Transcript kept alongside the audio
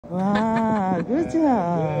Wow, good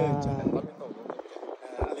job.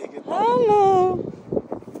 Hello.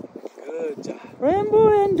 Good job. Rainbow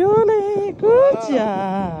and Doolie, good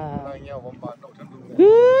job.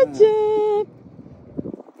 Good job.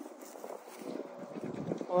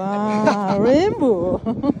 Wow, Rainbow.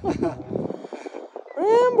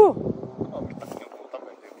 Rainbow.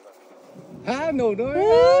 Ha, nổ đôi.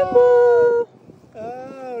 Rainbow.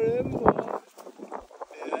 Rainbow.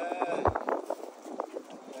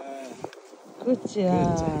 Good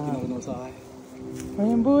job. No side.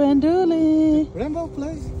 Rainbow and Doolie. Rambow,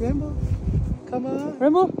 play. Rambow. Come on.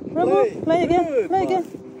 Rainbow, play again. Good Play again.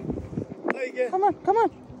 Play again. Come on.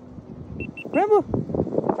 Rainbow.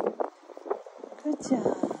 Good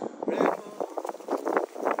job.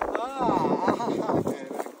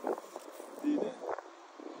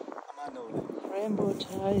 Rainbow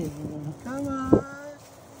tired. Come on.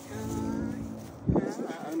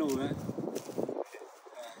 Ăn nổ đấy.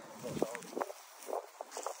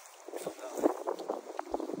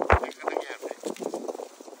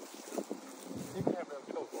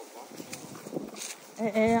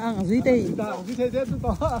 Ăn ở dưới đây.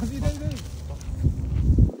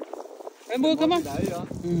 Rainbow, come on.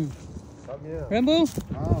 Rainbow.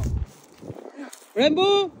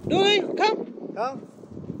 Rainbow, Doolie, come. Come.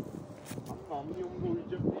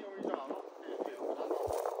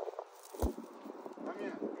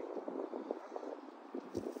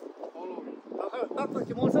 Tắt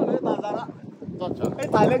cái món sợi đấy tạt ra đó. Cái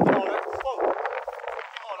tải lên cái mỏ đấy. Cái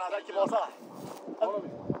mỏ nào đây cái mỏ sợi. Không.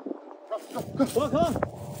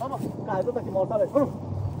 Cài tôi tắt cái mỏ sợi này. Không.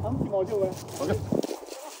 Cái mỏ chưa vậy. Ok.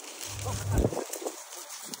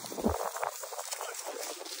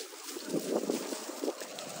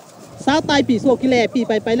 Sao tay bị sụa cái lẹ bị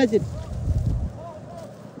bay là gì?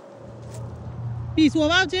 Bị sụa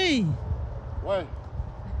bao chi?喂。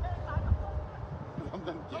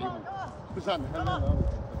不是，你看那个。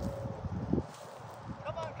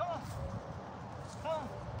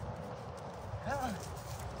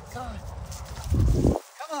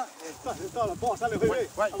Come on.到了，抱上来，喂。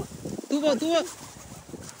Tú vào.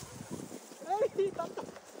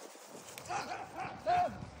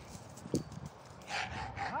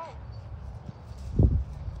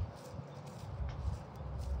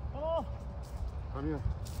 Come here.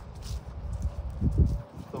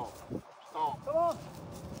 Stop. Come on.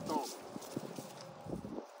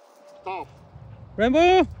 Stop.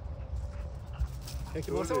 Rainbow. Cái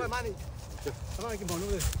món sao lại mang đi? Sao lại cái món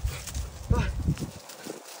luôn rồi?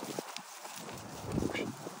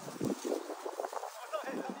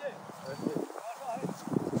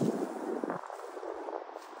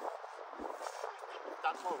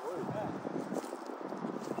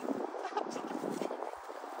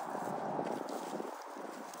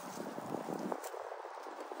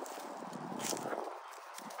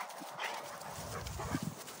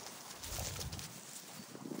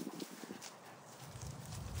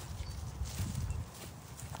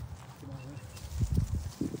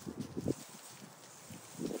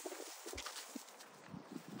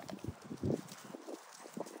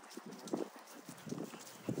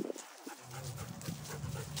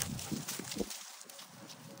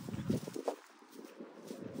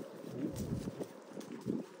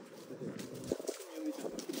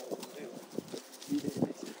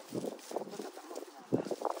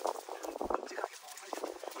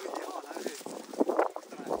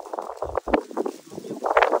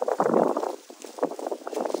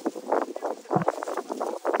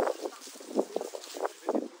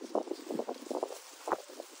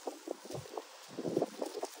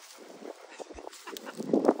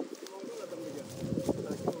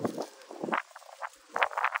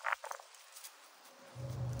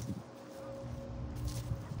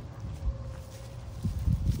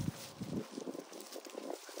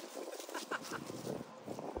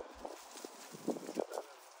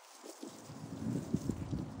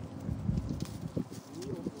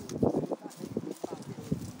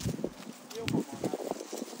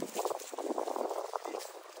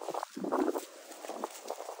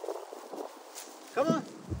 Come on.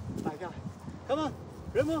 Come on.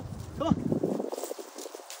 Rainbow. Come on.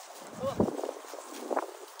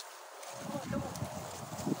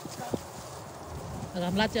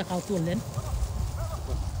 Làm lát cho khảo tuần lên.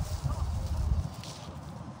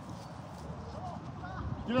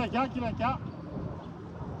 Gila.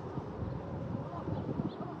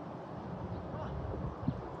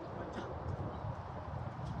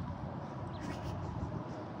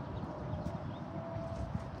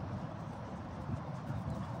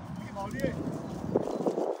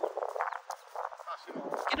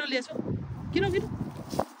 Kino lihat so? Kino.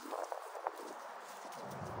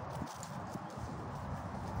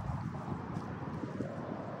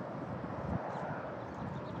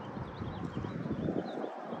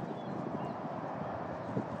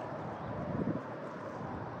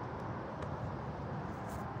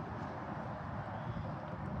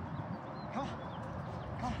 Come on.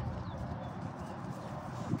 Come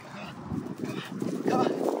on.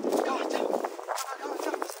 Come on. Jump. Come on. Jump.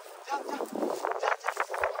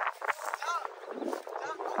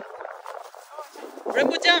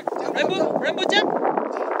 Rambow jump. Rambow jump.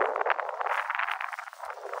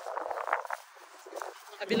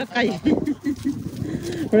 Bila kai.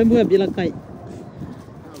 Rambow bila kai.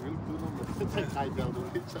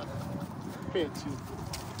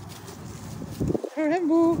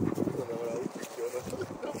 Rambow.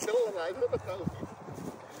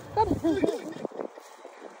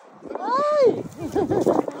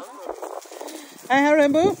 Hai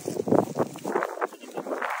Rambow.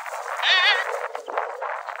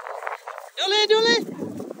 Doolie.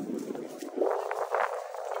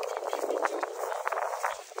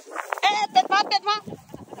 Tết mắt.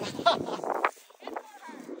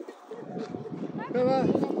 Come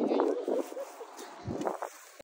on.